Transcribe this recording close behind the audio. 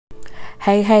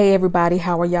Hey, everybody,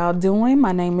 how are y'all doing?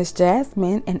 My name is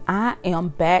Jasmine, and I am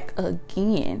back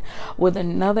again with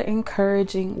another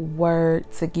encouraging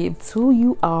word to give to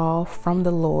you all from the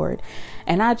Lord.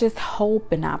 And I just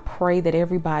hope and I pray that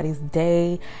everybody's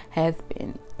day has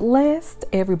been blessed.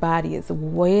 Everybody is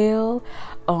well.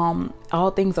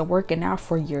 All things are working out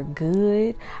for your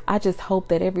good. I just hope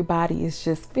that everybody is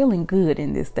just feeling good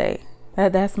in this day.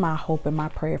 That's my hope and my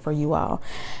prayer for you all.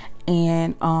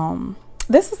 And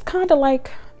this is kind of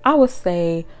like, I would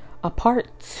say, a part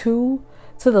two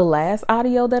to the last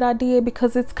audio that I did,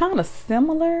 because it's kind of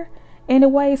similar in a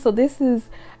way. So this is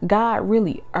God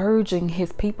really urging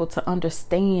his people to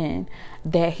understand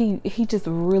that he just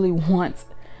really wants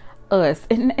us,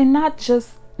 and not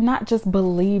just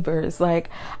believers. Like,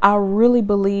 I really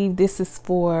believe this is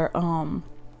for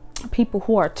people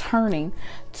who are turning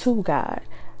to God.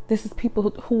 This is people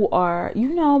who are,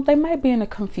 they might be in a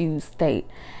confused state.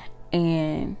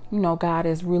 And, God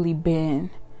has really been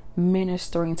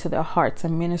ministering to their hearts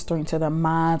and ministering to their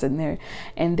minds, and they're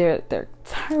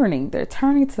turning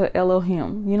to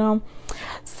Elohim,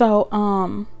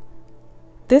 So,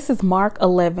 this is Mark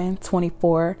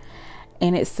 11:24,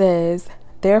 and it says,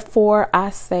 "Therefore I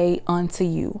say unto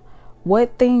you,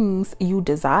 what things you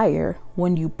desire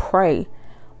when you pray,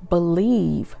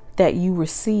 believe that you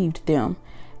received them,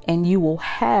 and you will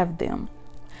have them."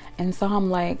 And so I'm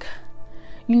like,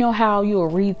 how you'll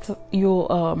read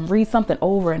something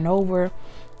over and over,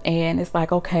 and it's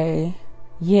like, okay,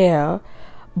 yeah,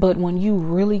 but when you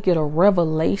really get a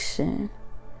revelation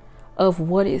of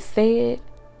what it said,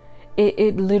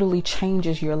 it literally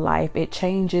changes your life. It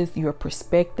changes your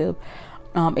perspective.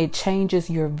 It changes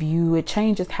your view. It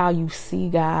changes how you see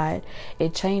God.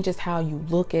 It changes how you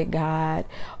look at God,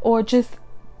 or just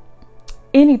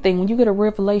anything. When you get a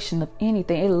revelation of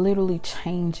anything, it literally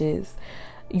changes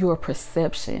your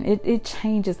perception. It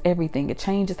changes everything. It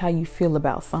changes how you feel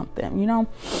about something,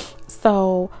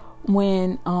 So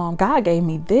when God gave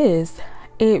me this,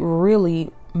 it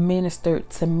really ministered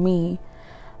to me,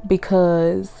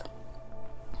 because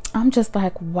I'm just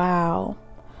like, wow,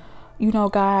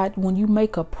 God, when you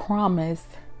make a promise,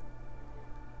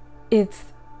 it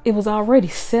was already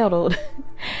settled.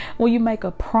 When you make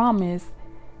a promise,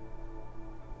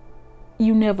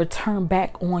 you never turn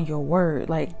back on your word.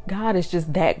 Like, God is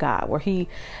just that God where he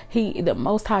the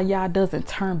Most High Yah doesn't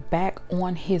turn back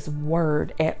on his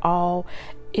word at all.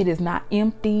 It is not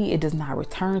empty. It does not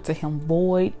return to him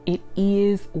void. It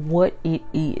is what it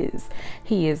is.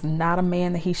 He is not a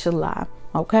man that he should lie.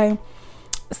 Okay.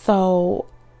 So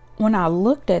when I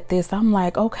looked at this, I'm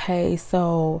like, okay,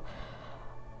 so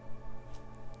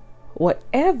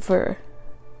whatever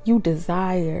you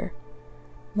desire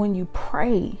when you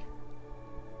pray,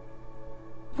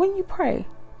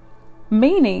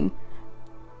 meaning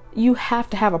you have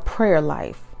to have a prayer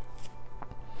life.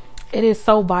 It is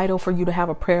so vital for you to have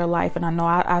a prayer life. And I know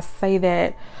I say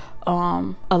that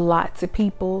a lot to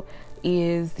people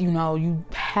is, you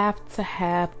have to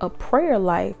have a prayer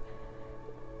life.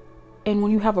 And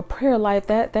when you have a prayer life,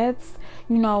 that's,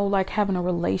 like having a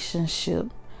relationship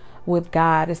with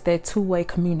God. It's that two-way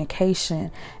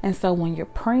communication. And so when you're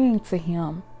praying to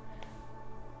him,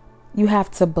 you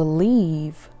have to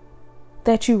believe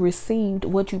that you received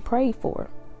what you prayed for.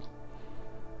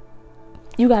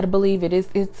 You got to believe it.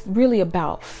 It's really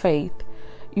about faith,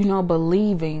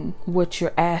 believing what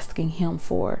you're asking him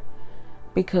for,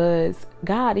 because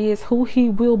God is who he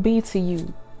will be to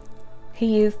you.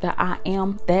 He is the I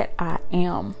am that I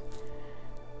am.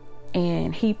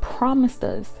 And he promised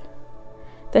us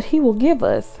that he will give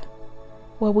us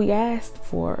what we asked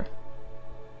for.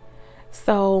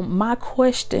 So my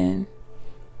question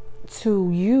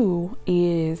to you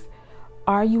is,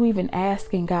 are you even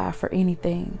asking God for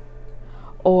anything?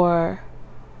 Or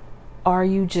are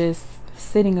you just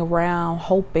sitting around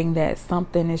hoping that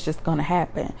something is just going to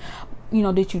happen?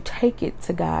 Did you take it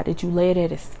to God? Did you lay it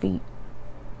at his feet?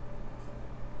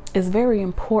 It's very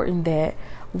important that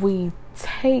we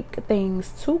take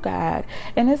things to God.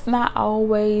 And it's not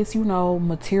always,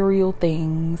 material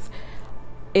things.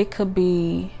 It could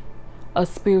be a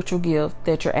spiritual gift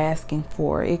that you're asking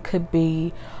for. It could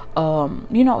be,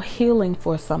 healing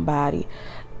for somebody,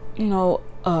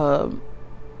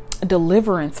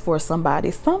 deliverance for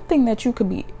somebody, something that you could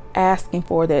be asking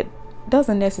for that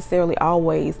doesn't necessarily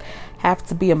always have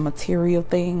to be a material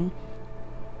thing.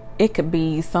 It could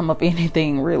be some of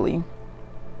anything, really.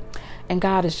 And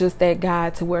God is just that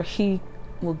God to where he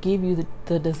will give you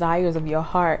the desires of your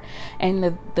heart.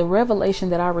 And the revelation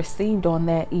that I received on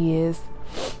that is,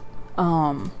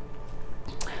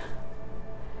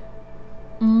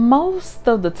 most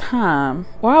of the time,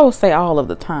 or I will say all of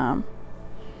the time,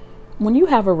 when you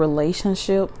have a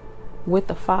relationship with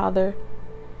the Father,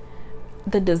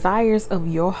 the desires of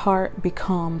your heart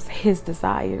becomes his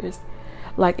desires.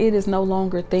 Like, it is no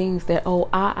longer things that, oh,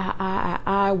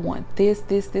 I want this,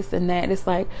 and that. It's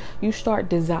like you start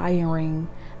desiring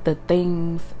the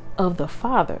things of the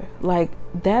Father. Like,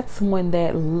 that's when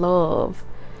that love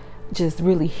just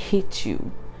really hits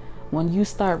you. When you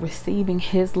start receiving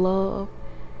his love,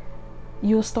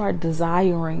 you'll start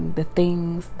desiring the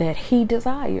things that he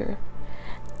desires.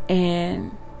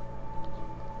 And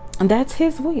that's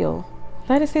his will.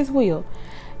 That is his will.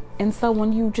 And so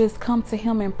when you just come to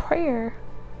him in prayer,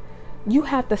 you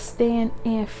have to stand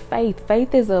in faith.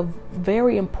 Faith is a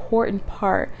very important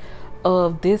part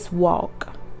of this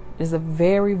walk. It's a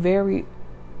very, very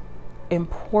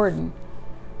important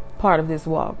part of this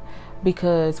walk.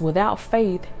 Because without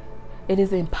faith, it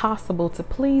is impossible to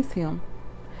please him.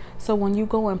 So when you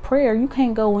go in prayer, you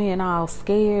can't go in all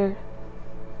scared.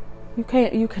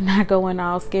 You cannot go in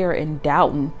all scared and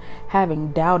doubting,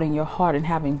 having doubt in your heart and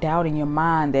having doubt in your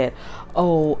mind that,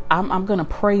 oh, I'm gonna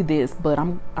pray this, but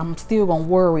I'm still gonna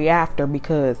worry after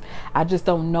because I just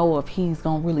don't know if he's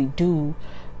gonna really do,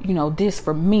 this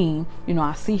for me.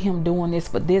 I see him doing this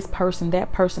for this person,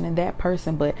 that person, and that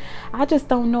person, but I just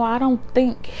don't know. I don't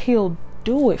think he'll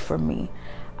do it for me.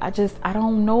 I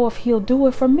don't know if he'll do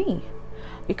it for me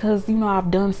because,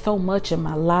 I've done so much in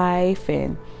my life,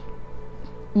 and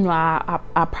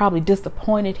I probably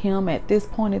disappointed him at this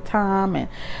point in time, and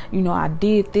I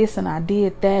did this and I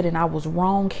did that, and I was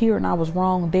wrong here and I was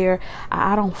wrong there.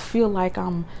 I don't feel like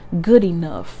I'm good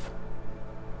enough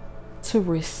to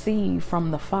receive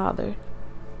from the Father.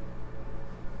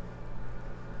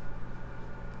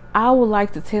 I would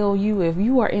like to tell you, if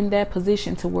you are in that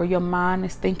position to where your mind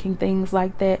is thinking things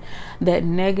like that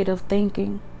negative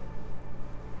thinking,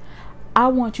 I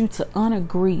want you to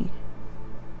unagree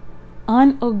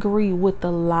with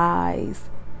the lies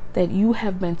that you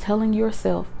have been telling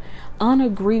yourself.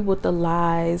 Unagree with the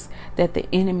lies that the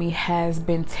enemy has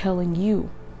been telling you.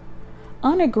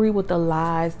 Unagree with the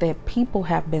lies that people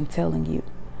have been telling you.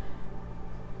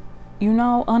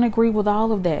 Unagree with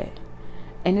all of that.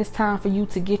 And it's time for you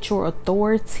to get your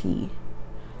authority.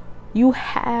 You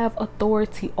have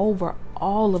authority over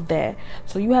all of that.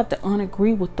 So you have to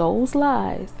unagree with those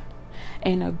lies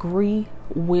and agree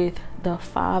with the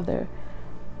Father.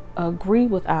 Agree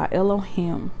with our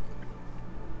Elohim,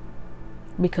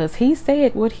 because he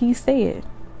said what he said.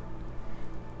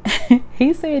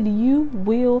 He said you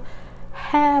will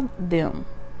have them.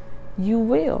 You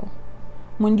will,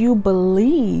 when you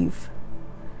believe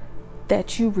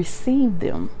that you receive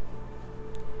them.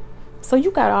 So you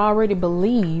got to already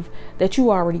believe that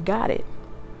you already got it.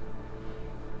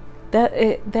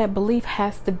 That belief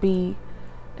has to be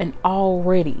an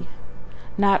already.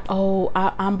 Not, oh,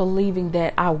 I'm believing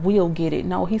that I will get it.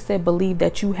 No, he said believe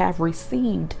that you have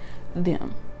received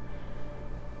them.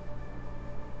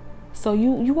 So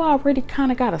you already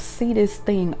kind of got to see this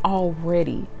thing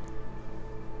already.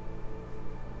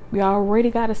 You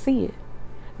already got to see it.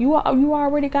 You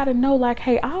already got to know, like,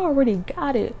 hey, I already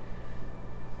got it.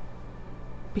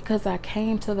 Because I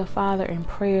came to the Father in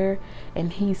prayer,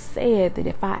 and he said that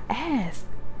if I ask,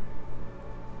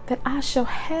 that I shall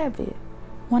have it.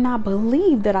 When I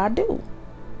believe that I do.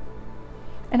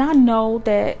 And I know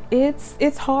that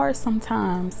it's hard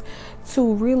sometimes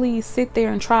to really sit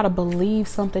there and try to believe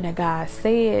something that God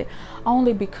said,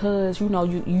 only because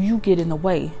you get in the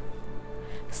way.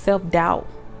 Self-doubt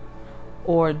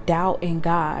or doubt in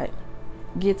God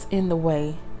gets in the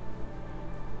way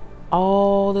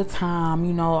all the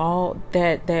time. All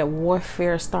that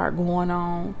warfare start going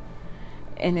on.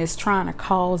 And it's trying to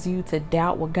cause you to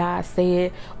doubt what God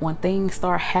said. When things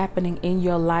start happening in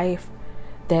your life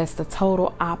that's the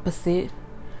total opposite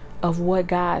of what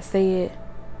God said,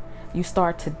 you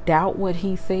start to doubt what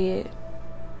he said.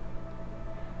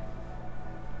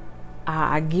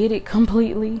 I get it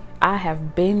completely. I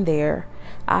have been there.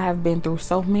 I have been through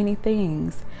so many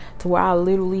things to where I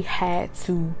literally had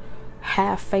to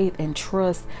have faith and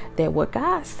trust that what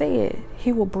God said,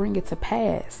 he will bring it to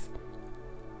pass.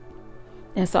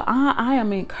 And so I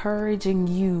am encouraging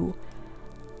you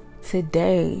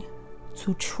today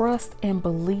to trust and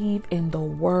believe in the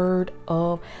word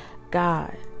of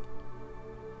God.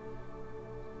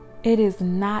 It is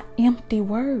not empty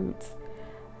words.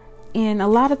 And a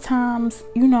lot of times,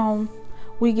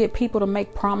 we get people to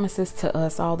make promises to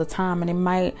us all the time, and it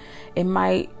might,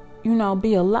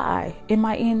 be a lie. It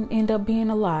might end up being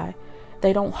a lie.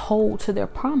 They don't hold to their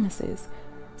promises.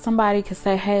 Somebody could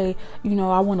say, hey,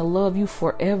 I want to love you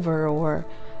forever, or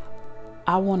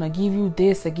I want to give you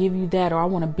this or give you that, or I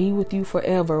want to be with you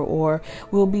forever, or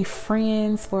we'll be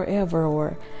friends forever,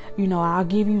 or, I'll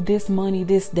give you this money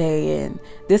this day and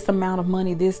this amount of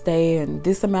money this day and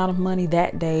this amount of money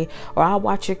that day, or I'll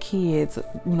watch your kids,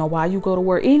 while you go to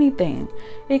work. Anything.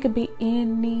 It could be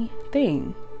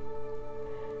anything.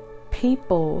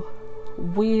 People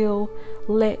will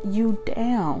let you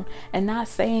down, and not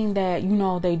saying that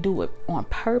they do it on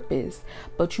purpose,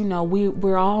 but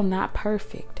we're all not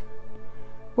perfect.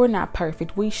 We're not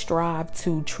perfect. We strive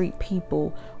to treat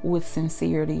people with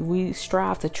sincerity. We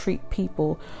strive to treat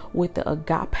people with the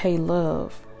agape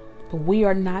love, but we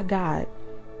are not God.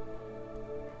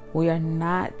 We are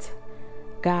not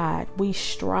God. We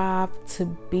strive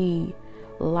to be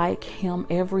like him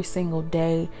every single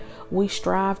day. We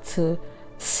strive to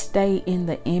stay in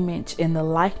the image and the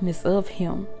likeness of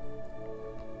him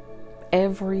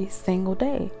every single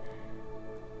day.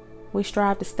 We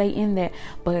strive to stay in that,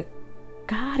 but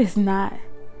God is not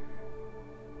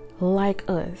like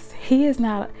us. He is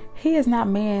not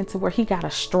man to where he got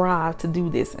to strive to do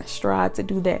this and strive to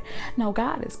do that. No,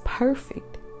 God is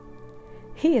perfect.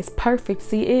 He is perfect.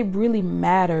 See, it really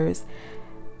matters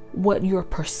what your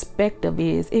perspective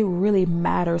is. It really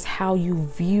matters how you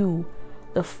view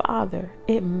the Father.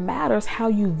 It matters how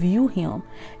you view him.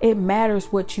 It matters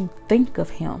what you think of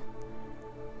him.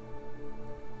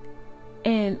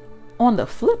 And on the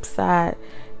flip side,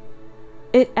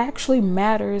 it actually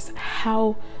matters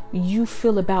how you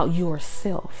feel about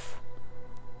yourself.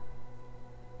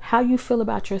 How you feel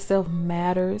about yourself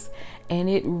matters, and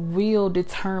it will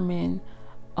determine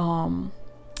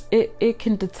it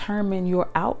can determine your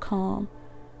outcome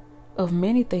of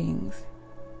many things.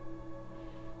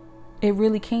 It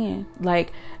really can.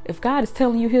 Like, if God is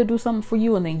telling you he'll do something for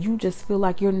you and then you just feel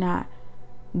like you're not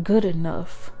good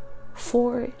enough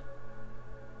for it,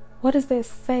 what does that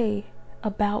say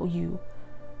about you?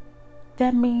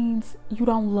 That means you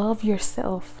don't love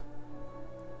yourself.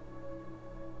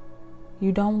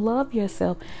 You don't love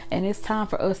yourself. And it's time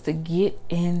for us to get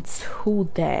into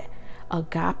that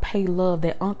agape love,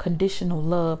 that unconditional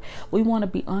love. We want to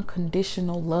be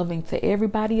unconditional loving to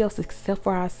everybody else except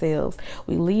for ourselves.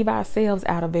 We leave ourselves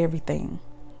out of everything.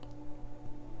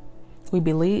 We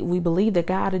believe that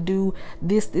God will do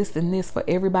this, and this for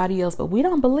everybody else, but we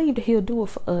don't believe that he'll do it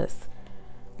for us.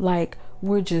 Like,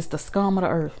 we're just the scum of the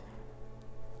earth.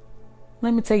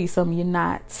 Let me tell you something. You're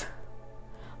not.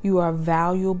 You are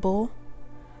valuable.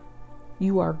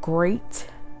 You are great.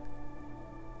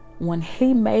 When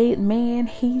he made man,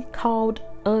 he called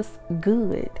us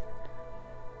good.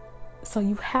 So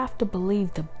you have to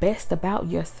believe the best about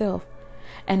yourself.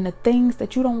 And the things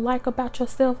that you don't like about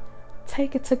yourself,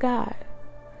 take it to God.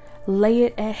 Lay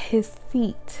it at his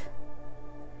feet.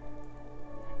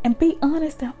 And be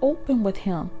honest and open with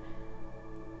him.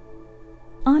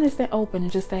 Honest and open,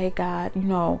 and just say, hey, God,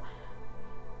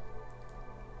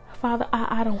 Father,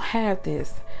 I don't have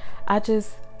this.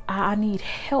 I need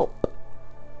help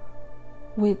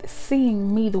with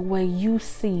seeing me the way you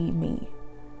see me.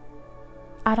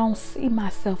 I don't see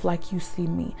myself like you see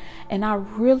me. And I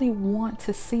really want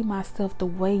to see myself the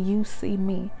way you see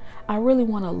me. I really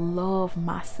want to love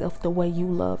myself the way you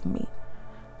love me.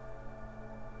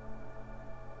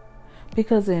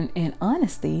 Because in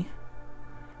honesty,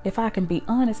 if I can be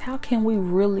honest, how can we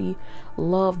really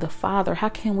love the Father? How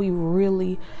can we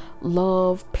really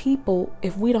love people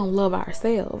if we don't love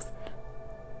ourselves?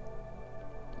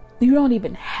 You don't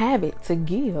even have it to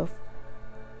give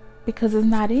because it's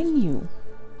not in you.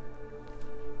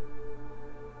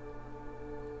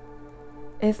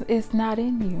 It's not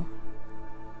in you.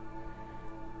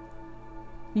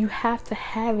 You have to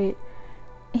have it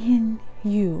in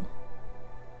you.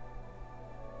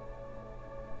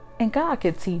 And God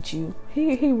can teach you.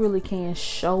 He really can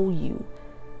show you.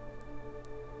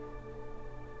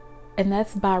 And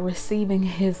that's by receiving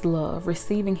his love,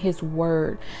 receiving his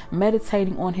word,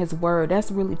 meditating on his word.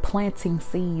 That's really planting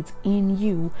seeds in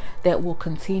you that will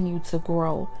continue to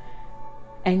grow.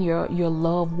 And your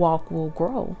love walk will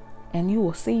grow. And you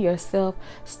will see yourself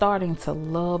starting to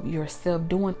love yourself,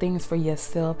 doing things for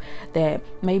yourself that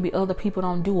maybe other people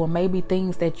don't do, or maybe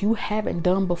things that you haven't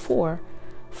done before.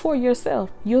 For yourself,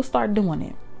 you'll start doing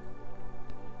it.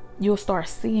 You'll start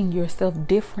seeing yourself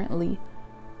differently.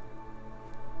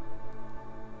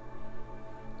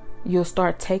 You'll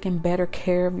start taking better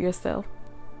care of yourself.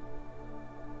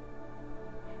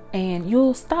 And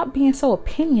you'll stop being so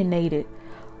opinionated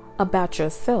about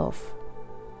yourself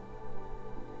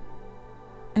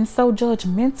and so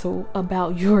judgmental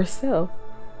about yourself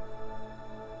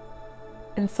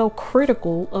and so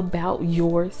critical about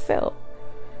yourself.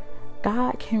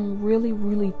 God can really,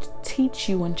 really teach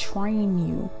you and train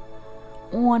you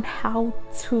on how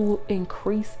to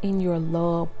increase in your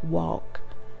love walk.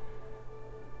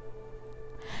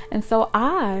 And so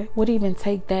I would even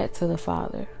take that to the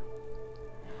Father.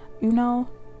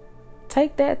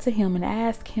 Take that to him and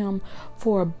ask him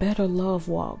for a better love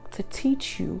walk, to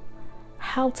teach you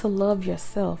how to love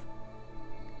yourself.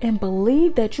 And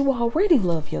believe that you already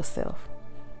love yourself.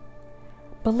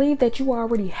 Believe that you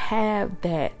already have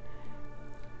that.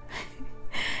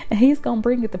 And he's going to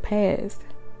bring it to pass.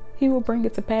 He will bring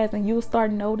it to pass, and you'll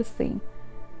start noticing.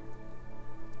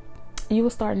 You will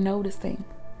start noticing.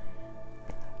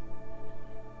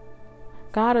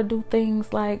 God will do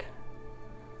things like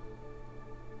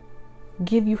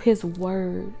give you his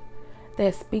word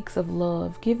that speaks of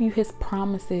love, give you his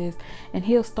promises, and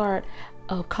he'll start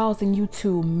causing you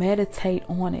to meditate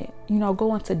on it.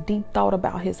 Go into deep thought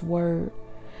about his word.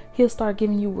 He'll start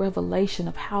giving you revelation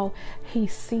of how he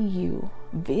see you,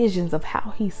 visions of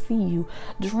how he see you,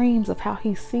 dreams of how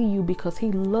he see you, because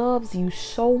he loves you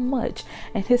so much,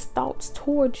 and his thoughts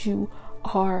towards you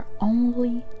are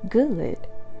only good.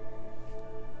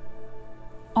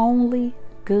 Only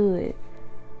good.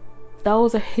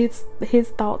 Those are his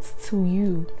thoughts to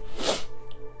you.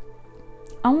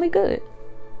 Only good.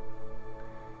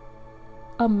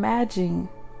 Imagine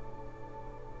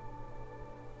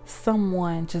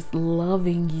someone just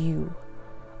loving you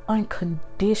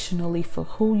unconditionally for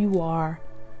who you are,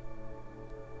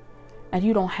 and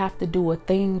you don't have to do a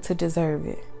thing to deserve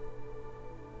it.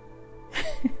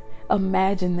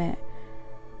 Imagine that.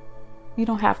 You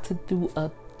don't have to do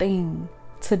a thing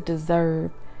to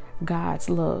deserve God's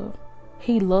love.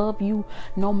 He loves you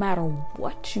no matter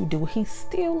what you do. He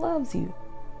still loves you.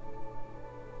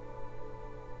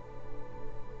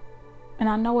 And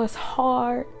I know it's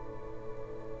hard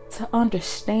to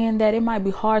understand that. It might be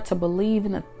hard to believe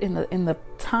in the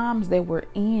times that we're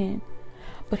in,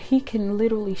 but he can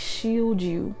literally shield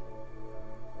you.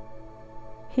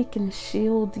 He can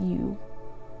shield you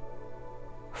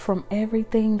from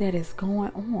everything that is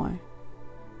going on.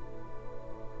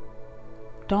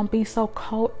 Don't be so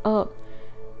caught up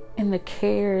in the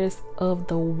cares of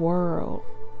the world,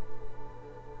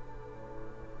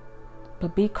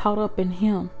 but be caught up in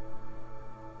him.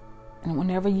 And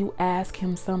whenever you ask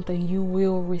him something, you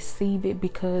will receive it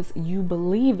because you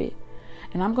believe it.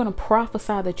 And I'm going to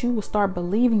prophesy that you will start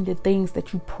believing the things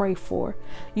that you pray for.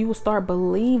 You will start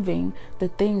believing the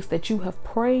things that you have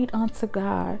prayed unto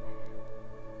God.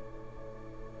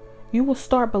 You will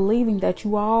start believing that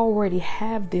you already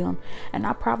have them. And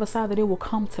I prophesy that it will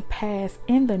come to pass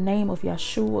in the name of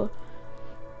Yeshua.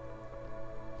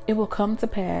 It will come to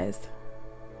pass.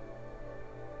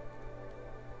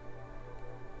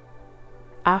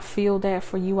 I feel that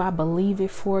for you. I believe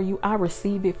it for you. I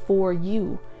receive it for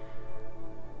you.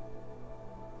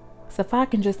 So if I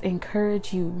can just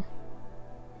encourage you,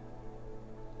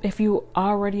 if you're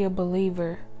already a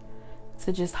believer,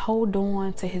 to just hold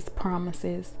on to his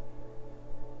promises.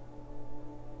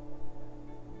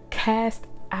 Cast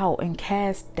out and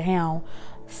cast down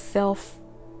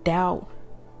self-doubt,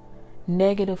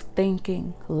 negative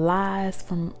thinking, lies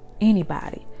from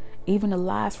anybody, even the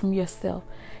lies from yourself.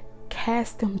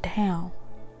 Cast them down.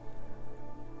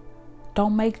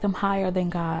 Don't make them higher than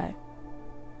God.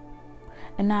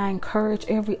 And I encourage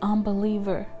every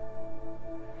unbeliever,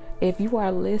 if you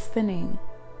are listening,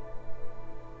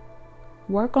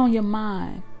 work on your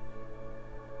mind.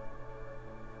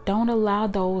 Don't allow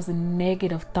those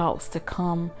negative thoughts to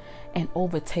come and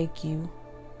overtake you.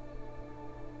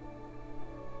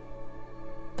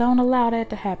 Don't allow that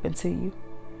to happen to you.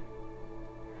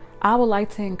 I would like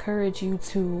to encourage you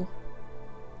to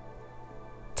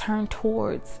turn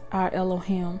towards our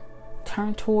Elohim.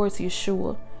 Turn towards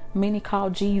Yeshua. Many call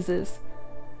Jesus.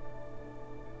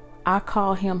 I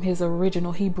call him his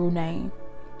original Hebrew name,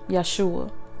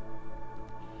 Yeshua.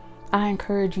 I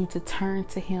encourage you to turn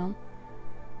to him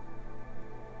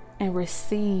and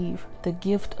receive the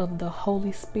gift of the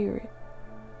Holy Spirit.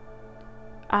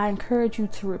 I encourage you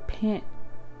to repent.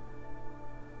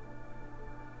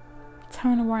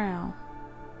 Turn around.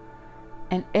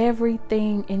 And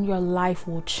everything in your life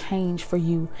will change for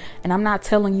you. And I'm not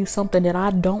telling you something that I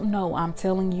don't know. I'm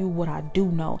telling you what I do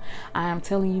know. I am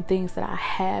telling you things that I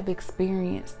have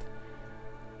experienced.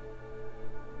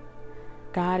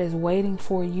 God is waiting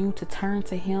for you to turn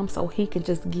to him so he can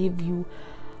just give you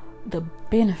the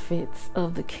benefits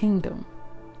of the kingdom.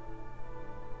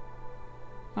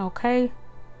 Okay?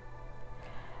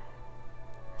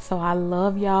 So I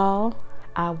love y'all.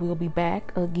 I will be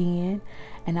back again.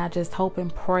 And I just hope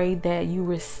and pray that you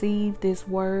receive this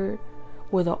word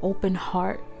with an open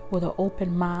heart, with an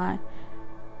open mind,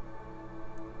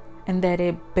 and that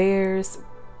it bears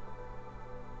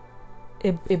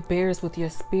with your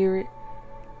spirit,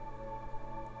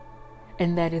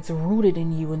 and that it's rooted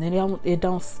in you, and it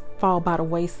don't fall by the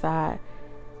wayside.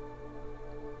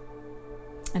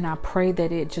 And I pray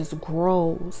that it just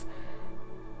grows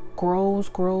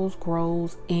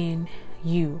in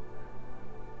you.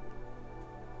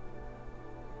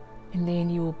 And then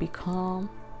you will become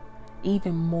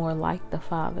even more like the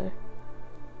Father.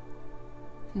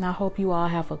 And I hope you all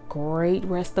have a great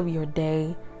rest of your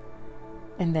day,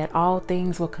 and that all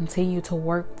things will continue to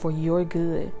work for your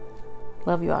good.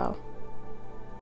 Love you all.